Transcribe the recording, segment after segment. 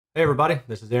Hey everybody,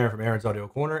 this is Aaron from Aaron's Audio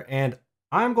Corner, and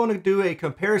I'm going to do a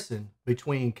comparison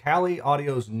between Kali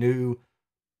Audio's new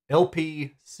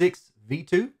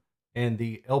LP-6v2 and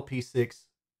the LP-6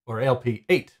 or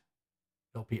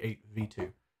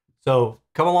LP-8v2. So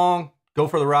come along, go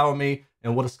for the ride with me,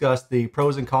 and we'll discuss the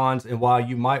pros and cons and why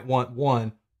you might want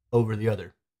one over the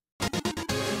other.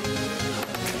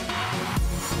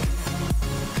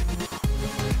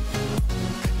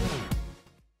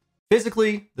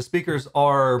 Physically, the speakers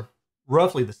are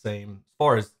roughly the same as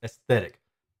far as aesthetic.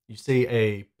 You see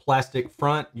a plastic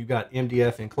front, you got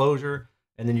MDF enclosure,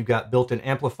 and then you've got built-in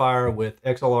amplifier with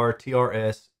XLR,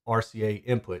 TRS, RCA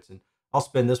inputs. And I'll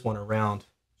spin this one around,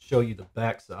 show you the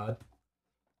back side.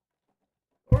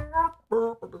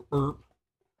 So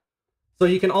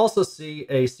you can also see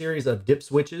a series of dip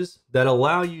switches that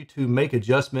allow you to make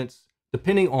adjustments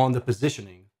depending on the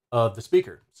positioning of the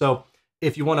speaker. So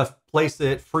if you want to place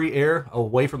it free air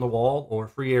away from the wall or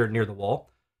free air near the wall,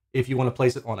 if you want to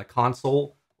place it on a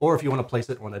console, or if you want to place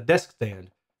it on a desk stand,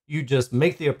 you just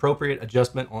make the appropriate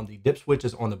adjustment on the dip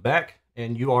switches on the back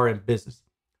and you are in business.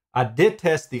 I did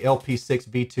test the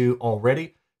LP-6v2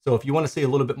 already, so if you want to see a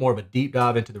little bit more of a deep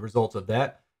dive into the results of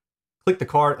that, click the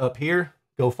card up here,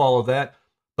 go follow that.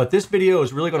 But this video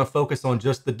is really going to focus on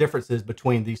just the differences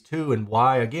between these two and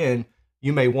why, again,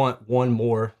 you may want one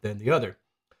more than the other.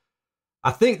 I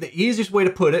think the easiest way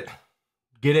to put it,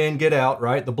 get in, get out,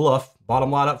 right? The bluff, bottom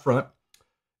line up front,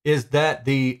 is that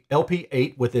the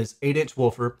LP-8 with its 8-inch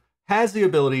woofer has the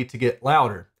ability to get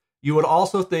louder. You would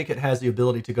also think it has the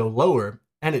ability to go lower,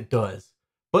 and it does,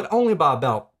 but only by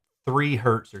about 3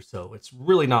 hertz or so. It's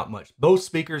really not much. Both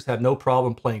speakers have no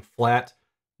problem playing flat,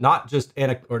 not just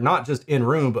in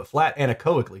room, but flat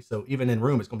anechoically. So even in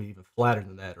room, it's going to be even flatter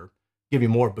than that, or give you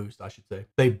more boost, I should say.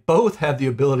 They both have the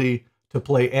ability to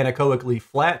play anechoically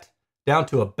flat down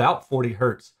to about 40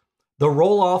 hertz. The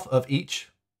roll off of each,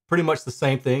 pretty much the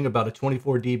same thing, about a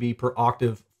 24 dB per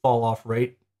octave fall off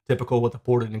rate, typical with a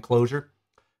ported enclosure.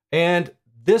 And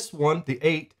this one, the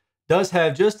 8, does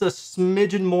have just a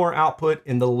smidgen more output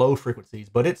in the low frequencies,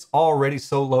 but it's already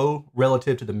so low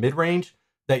relative to the mid-range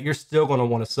that you're still going to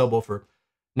want a subwoofer.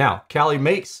 Now, Kali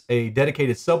makes a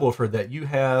dedicated subwoofer that you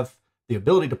have the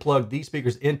ability to plug these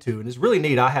speakers into, and it's really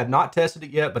neat. I have not tested it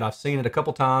yet, but I've seen it a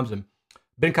couple times and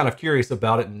been kind of curious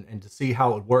about it and to see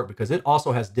how it would work, because it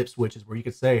also has dip switches where you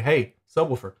could say, hey,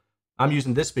 subwoofer, I'm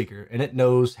using this speaker, and it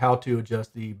knows how to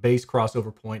adjust the bass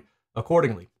crossover point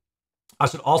accordingly. I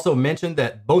should also mention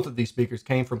that both of these speakers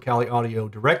came from Kali Audio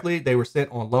directly. They were sent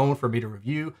on loan for me to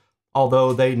review,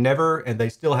 although they never, and they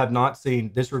still have not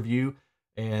seen this review,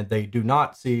 and they do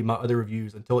not see my other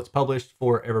reviews until it's published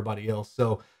for everybody else.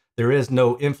 So there is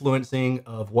no influencing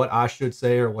of what I should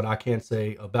say or what I can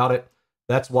say about it.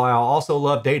 That's why I also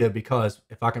love data, because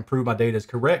if I can prove my data is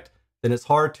correct, then it's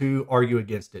hard to argue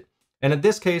against it. And in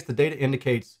this case, the data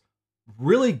indicates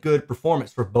really good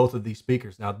performance for both of these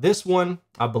speakers. Now, this one,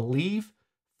 I believe,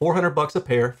 $400 a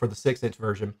pair for the 6-inch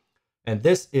version, and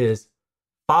this is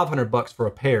 $500 for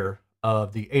a pair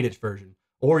of the 8-inch version.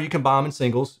 Or you can buy them in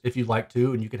singles if you'd like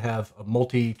to, and you could have a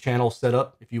multi-channel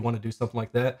setup if you want to do something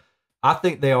like that. I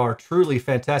think they are truly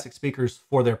fantastic speakers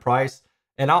for their price.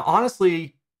 And I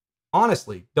honestly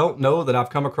don't know that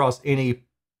I've come across any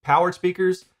powered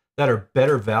speakers that are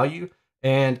better value.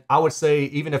 And I would say,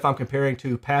 even if I'm comparing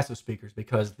to passive speakers,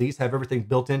 because these have everything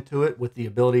built into it with the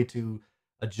ability to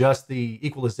adjust the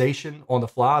equalization on the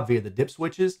fly via the dip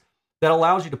switches, that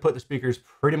allows you to put the speakers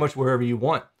pretty much wherever you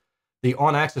want. The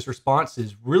on-axis response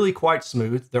is really quite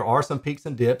smooth. There are some peaks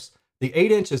and dips. The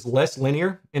 8-inch is less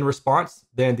linear in response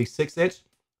than the 6-inch.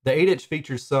 The 8-inch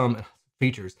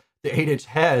The 8-inch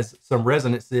has some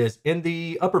resonances in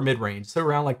the upper mid-range, so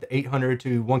around like the 800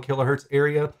 to 1 kilohertz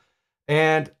area.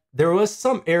 And there was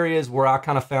some areas where I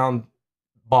kind of found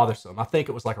bothersome. I think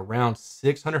it was like around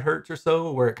 600 hertz or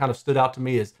so, where it kind of stood out to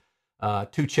me as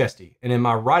too chesty. And in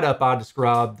my write-up, I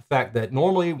described the fact that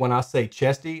normally when I say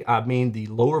chesty, I mean the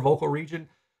lower vocal region.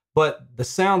 But the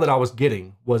sound that I was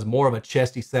getting was more of a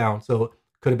chesty sound. So it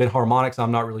could have been harmonics, I'm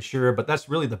not really sure, but that's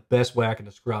really the best way I can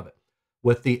describe it.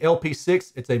 With the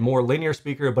LP-6, it's a more linear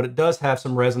speaker, but it does have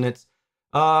some resonance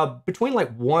between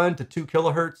like 1 to 2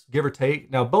 kilohertz, give or take.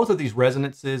 Now, both of these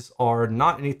resonances are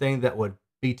not anything that would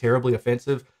be terribly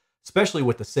offensive, especially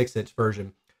with the 6-inch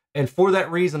version. And for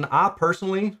that reason, I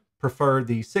personally prefer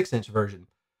the 6-inch version.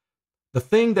 The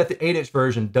thing that the 8-inch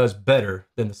version does better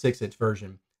than the 6-inch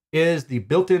version is the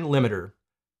built-in limiter.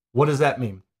 What does that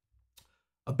mean?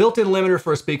 A built-in limiter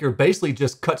for a speaker basically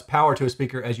just cuts power to a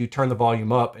speaker as you turn the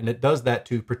volume up, and it does that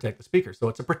to protect the speaker. So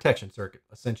it's a protection circuit,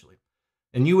 essentially.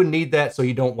 And you would need that so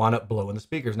you don't wind up blowing the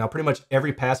speakers. Now, pretty much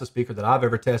every passive speaker that I've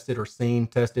ever tested or seen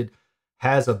tested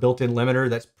has a built-in limiter.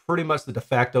 That's pretty much the de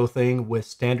facto thing with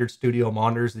standard studio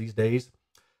monitors these days.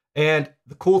 And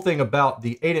the cool thing about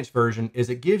the 8-inch version is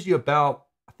it gives you about,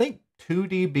 I think, 2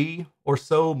 dB or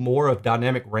so more of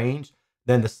dynamic range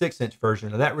than the 6-inch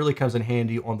version. And that really comes in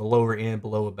handy on the lower end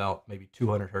below about maybe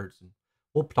 200 hertz. And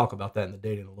we'll talk about that in the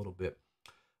data in a little bit.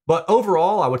 But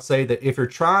overall, I would say that if you're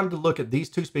trying to look at these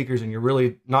two speakers and you're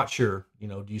really not sure, you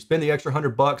know, do you spend the extra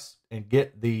 $100 and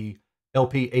get the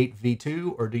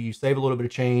LP-8v2, or do you save a little bit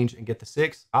of change and get the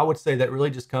 6? I would say that really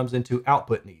just comes into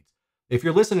output needs. If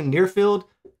you're listening near field,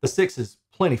 the 6 is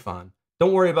plenty fine.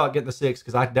 Don't worry about getting the 6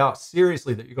 because I doubt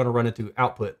seriously that you're going to run into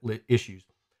output issues.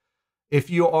 If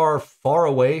you are far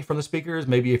away from the speakers,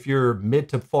 maybe if you're mid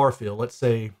to far field, let's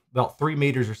say about 3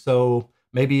 meters or so,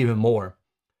 maybe even more,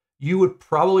 you would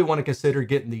probably want to consider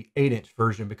getting the 8-inch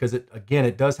version because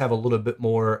it does have a little bit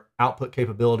more output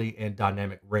capability and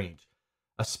dynamic range.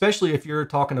 Especially if you're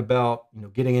talking about, you know,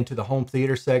 getting into the home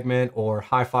theater segment or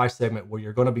hi-fi segment where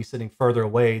you're going to be sitting further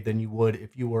away than you would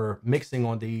if you were mixing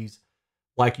on these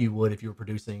like you would if you were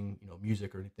producing, you know,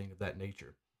 music or anything of that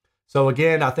nature. So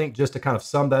again, I think just to kind of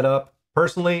sum that up,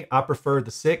 personally, I prefer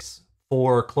the 6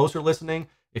 for closer listening.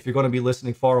 If you're going to be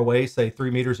listening far away, say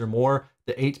 3 meters or more,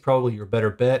 the 8's probably your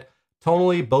better bet.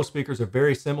 Tonally, both speakers are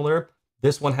very similar.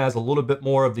 This one has a little bit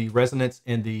more of the resonance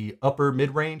in the upper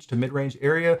mid-range to mid-range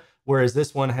area, whereas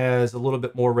this one has a little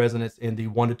bit more resonance in the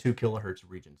 1 to 2 kilohertz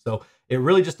region. So it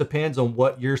really just depends on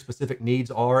what your specific needs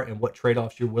are and what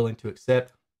trade-offs you're willing to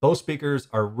accept. Both speakers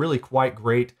are really quite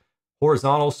great.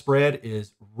 Horizontal spread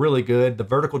is really good. The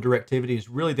vertical directivity is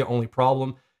really the only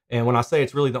problem. And when I say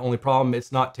it's really the only problem,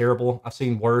 it's not terrible. I've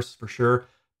seen worse for sure.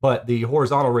 But the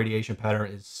horizontal radiation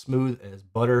pattern is smooth as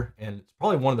butter, and it's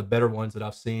probably one of the better ones that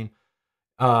I've seen,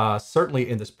 certainly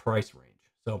in this price range.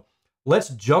 So let's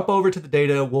jump over to the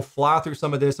data. We'll fly through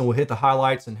some of this, and we'll hit the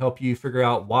highlights and help you figure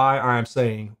out why I'm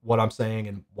saying what I'm saying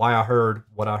and why I heard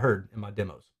what I heard in my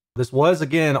demos. This was,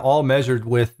 again, all measured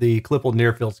with the Klippel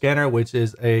near-field scanner, which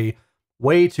is a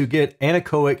way to get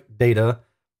anechoic data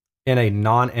in a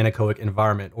non-anechoic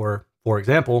environment, or, for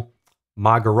example,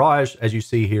 my garage, as you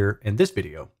see here in this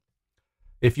video.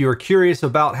 If you are curious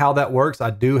about how that works, I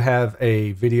do have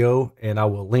a video and I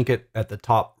will link it at the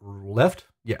top left.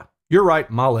 Yeah, you're right,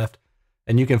 my left.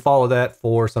 And you can follow that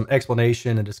for some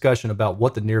explanation and discussion about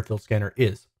what the near field scanner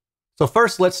is. So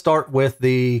first, let's start with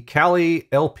the Kali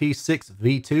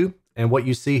LP-6v2. And what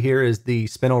you see here is the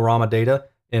spinorama data.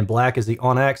 In black is the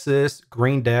on-axis,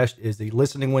 green dashed is the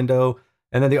listening window,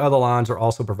 and then the other lines are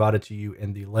also provided to you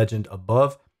in the legend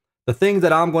above. The thing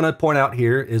that I'm going to point out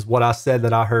here is what I said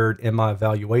that I heard in my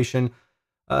evaluation.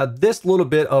 This little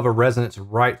bit of a resonance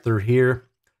right through here,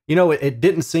 you know, it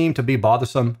didn't seem to be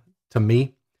bothersome to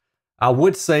me. I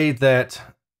would say that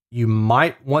you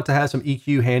might want to have some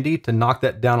EQ handy to knock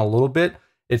that down a little bit.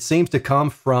 It seems to come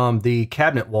from the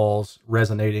cabinet walls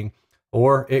resonating,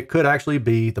 or it could actually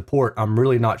be the port. I'm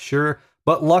really not sure,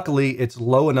 but luckily it's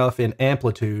low enough in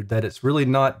amplitude that it's really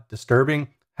not disturbing.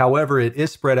 However, it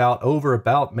is spread out over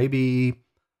about maybe,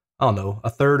 I don't know,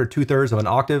 1/3 or 2/3 of an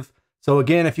octave. So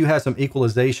again, if you have some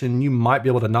equalization, you might be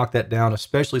able to knock that down,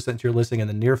 especially since you're listening in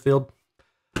the near field.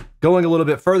 Going a little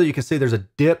bit further, you can see there's a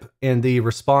dip in the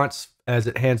response as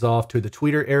it hands off to the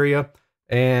tweeter area.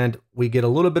 And we get a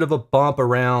little bit of a bump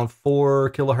around 4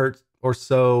 kilohertz or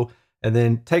so, and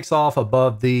then takes off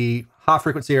above the high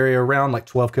frequency area around like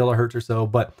 12 kilohertz or so.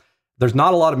 But there's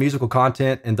not a lot of musical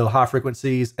content in the high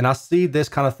frequencies, and I see this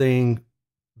kind of thing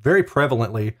very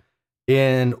prevalently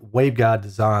in waveguide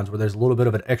designs where there's a little bit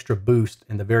of an extra boost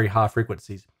in the very high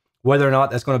frequencies. Whether or not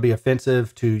that's going to be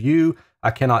offensive to you, I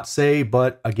cannot say,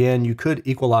 but again, you could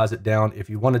equalize it down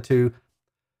if you wanted to.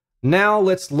 Now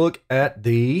let's look at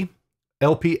the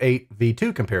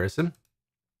LP-8v2 comparison.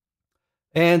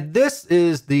 And this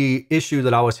is the issue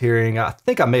that I was hearing. I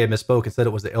think I may have misspoke and said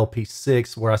it was the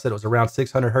LP6, where I said it was around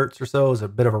 600 hertz or so. It was a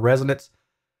bit of a resonance.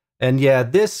 And yeah,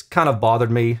 this kind of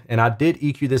bothered me. And I did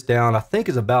EQ this down, I think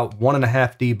is about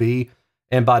 1.5 dB.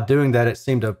 And by doing that, it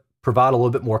seemed to provide a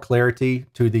little bit more clarity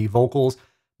to the vocals.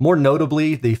 More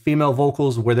notably, the female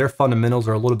vocals, where their fundamentals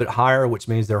are a little bit higher, which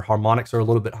means their harmonics are a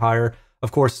little bit higher.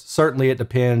 Of course, certainly it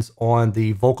depends on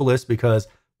the vocalist because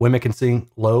women can sing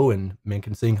low and men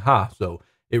can sing high. So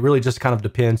it really just kind of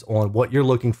depends on what you're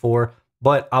looking for.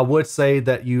 But I would say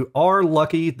that you are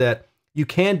lucky that you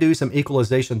can do some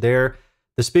equalization there.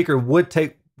 The speaker would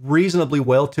take reasonably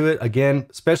well to it, again,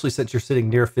 especially since you're sitting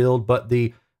near field, but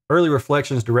the early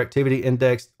reflections directivity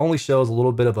index only shows a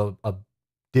little bit of a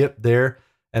dip there.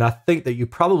 And I think that you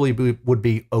probably would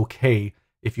be okay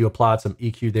if you applied some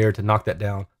EQ there to knock that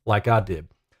down like I did.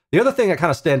 The other thing that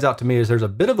kind of stands out to me is there's a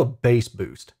bit of a bass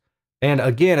boost. And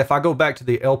again, if I go back to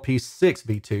the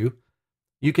LP-6v2,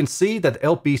 you can see that the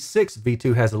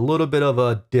LP-6v2 has a little bit of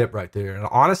a dip right there. And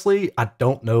honestly, I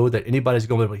don't know that anybody's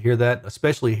going to be able to hear that,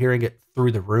 especially hearing it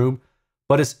through the room.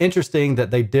 But it's interesting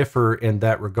that they differ in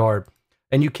that regard.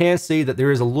 And you can see that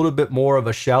there is a little bit more of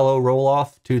a shallow roll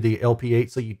off to the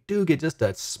LP-8. So you do get just a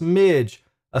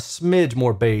smidge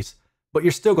more bass, but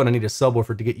you're still going to need a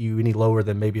subwoofer to get you any lower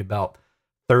than maybe about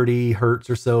 30 hertz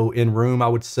or so in room, I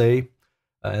would say.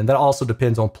 And that also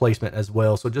depends on placement as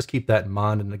well. So just keep that in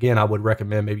mind. And again, I would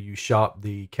recommend maybe you shop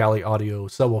the Cali Audio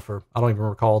subwoofer. I don't even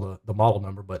recall the model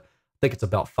number, but I think it's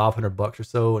about $500 or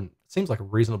so. And it seems like a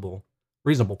reasonable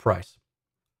price.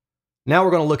 Now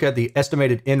we're going to look at the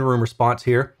estimated in-room response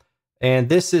here. And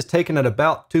this is taken at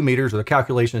about 2 meters, or the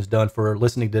calculation is done for a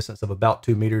listening distance of about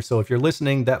 2 meters. So if you're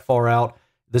listening that far out,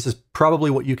 this is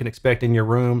probably what you can expect in your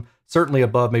room, certainly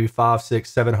above maybe 500, 600,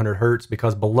 700 hertz,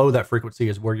 because below that frequency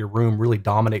is where your room really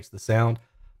dominates the sound.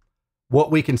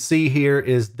 What we can see here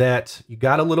is that you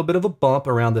got a little bit of a bump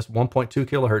around this 1.2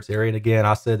 kilohertz area. And again,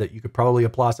 I said that you could probably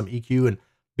apply some EQ and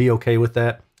be okay with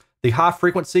that. The high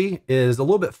frequency is a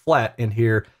little bit flat in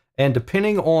here. And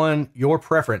depending on your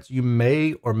preference, you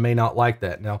may or may not like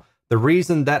that. Now, the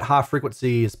reason that high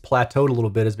frequency is plateaued a little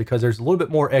bit is because there's a little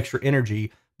bit more extra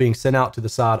energy being sent out to the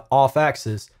side off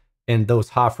axis in those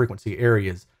high frequency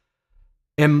areas.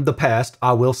 In the past,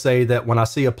 I will say that when I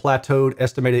see a plateaued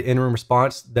estimated in-room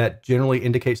response, that generally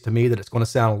indicates to me that it's going to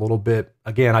sound a little bit,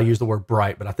 again, I use the word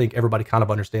bright, but I think everybody kind of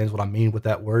understands what I mean with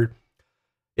that word.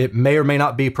 It may or may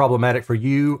not be problematic for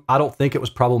you. I don't think it was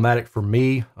problematic for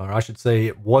me, or I should say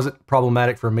it wasn't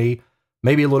problematic for me.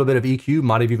 Maybe a little bit of EQ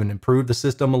might have even improved the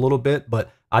system a little bit,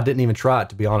 but I didn't even try it,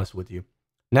 to be honest with you.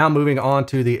 Now moving on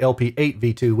to the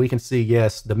LP-8v2, we can see,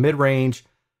 yes, the mid-range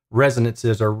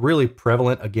resonances are really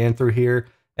prevalent again through here.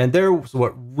 And there's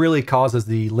what really causes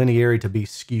the linearity to be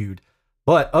skewed.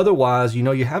 But otherwise, you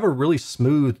know, you have a really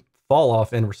smooth fall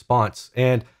off in response.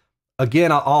 And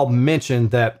again, I'll mention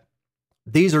that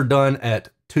these are done at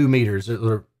 2 meters.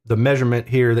 The measurement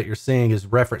here that you're seeing is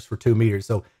referenced for 2 meters.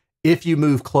 So if you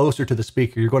move closer to the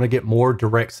speaker, you're going to get more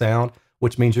direct sound,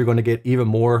 which means you're going to get even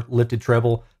more lifted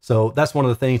treble. So that's one of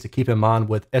the things to keep in mind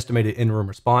with estimated in-room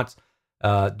response.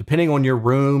 Depending on your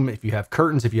room, if you have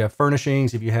curtains, if you have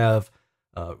furnishings, if you have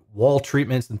wall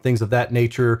treatments and things of that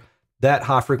nature, that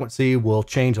high frequency will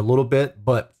change a little bit.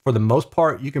 But for the most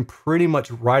part, you can pretty much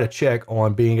write a check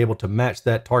on being able to match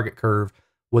that target curve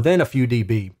within a few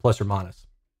dB, plus or minus.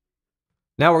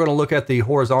 Now we're going to look at the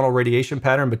horizontal radiation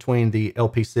pattern between the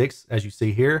LP6, as you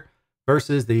see here,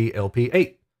 versus the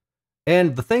LP8.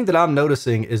 And the thing that I'm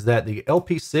noticing is that the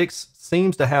LP6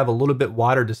 seems to have a little bit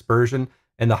wider dispersion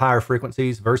in the higher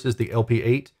frequencies versus the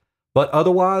LP8, but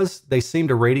otherwise they seem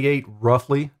to radiate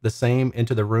roughly the same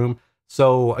into the room.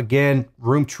 So again,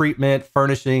 room treatment,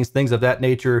 furnishings, things of that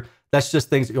nature, that's just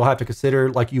things that you'll have to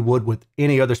consider like you would with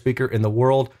any other speaker in the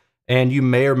world. And you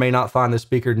may or may not find this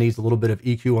speaker needs a little bit of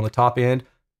EQ on the top end.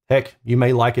 Heck, you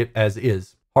may like it as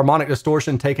is. Harmonic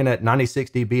distortion taken at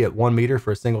 96 dB at 1 meter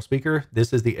for a single speaker.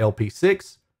 This is the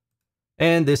LP6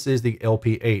 and this is the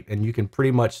LP8. And you can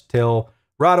pretty much tell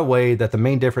right away that the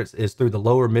main difference is through the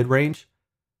lower mid-range.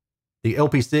 The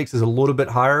LP6 is a little bit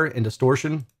higher in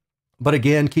distortion, but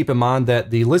again, keep in mind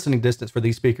that the listening distance for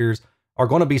these speakers are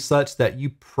going to be such that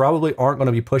you probably aren't going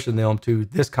to be pushing them to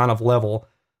this kind of level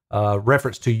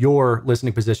reference to your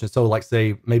listening position. So like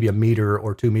say maybe a meter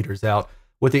or 2 meters out.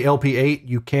 With the LP8,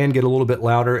 you can get a little bit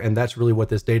louder, and that's really what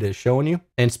this data is showing you.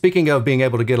 And speaking of being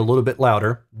able to get a little bit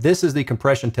louder, this is the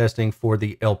compression testing for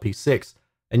the LP6.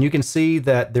 And you can see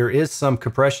that there is some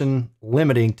compression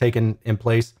limiting taken in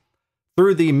place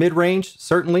through the mid-range,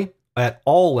 certainly at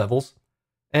all levels,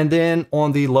 and then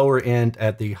on the lower end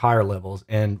at the higher levels.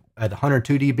 And at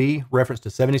 102 dB, reference to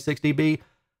 76 dB,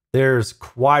 there's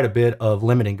quite a bit of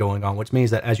limiting going on, which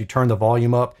means that as you turn the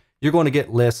volume up, you're going to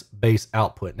get less bass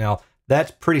output. Now,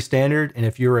 that's pretty standard, and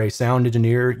if you're a sound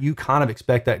engineer, you kind of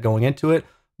expect that going into it,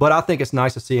 but I think it's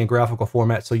nice to see in graphical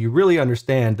format so you really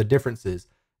understand the differences.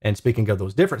 And speaking of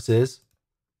those differences,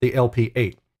 the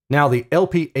LP8. Now, the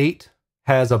LP8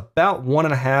 has about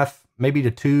 1.5, maybe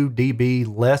to 2 dB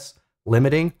less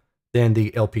limiting than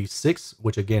the LP6,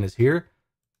 which again is here.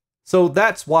 So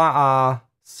that's why I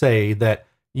say that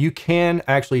you can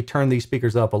actually turn these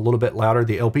speakers up a little bit louder,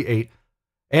 the LP8,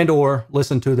 and or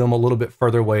listen to them a little bit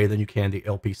further away than you can the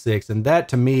LP6. And that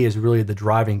to me is really the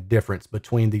driving difference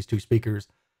between these two speakers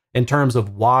in terms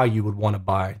of why you would want to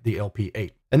buy the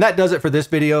LP8. And that does it for this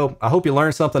video. I hope you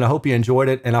learned something. I hope you enjoyed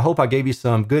it. And I hope I gave you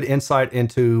some good insight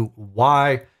into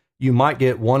why you might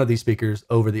get one of these speakers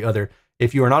over the other.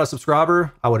 If you are not a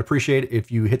subscriber, I would appreciate it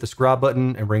if you hit the subscribe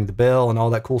button and ring the bell and all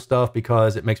that cool stuff,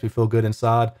 because it makes me feel good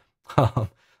inside.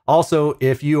 Also,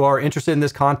 if you are interested in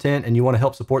this content and you want to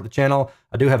help support the channel,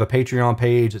 I do have a Patreon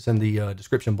page. It's in the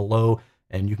description below,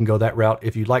 and you can go that route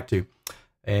if you'd like to.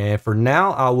 And for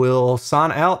now, I will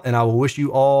sign out, and I will wish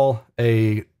you all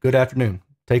a good afternoon.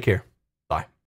 Take care.